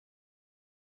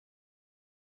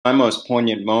My most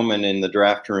poignant moment in the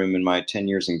draft room in my 10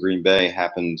 years in Green Bay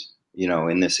happened,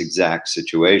 in this exact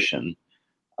situation.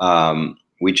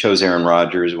 We chose Aaron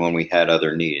Rodgers when we had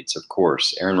other needs. Of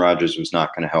course, Aaron Rodgers was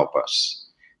not going to help us,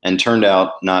 and turned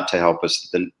out not to help us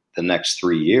the next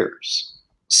 3 years.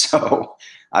 So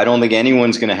I don't think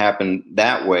anyone's going to happen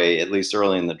that way, at least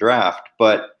early in the draft.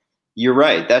 But you're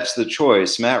right. That's the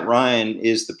choice. Matt Ryan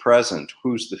is the present.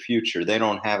 Who's the future? They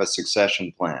don't have a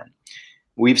succession plan.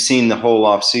 We've seen the whole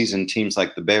offseason teams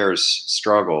like the Bears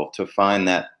struggle to find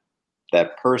that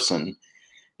person.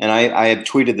 And I have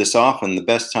tweeted this often. The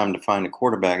best time to find a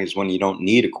quarterback is when you don't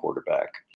need a quarterback.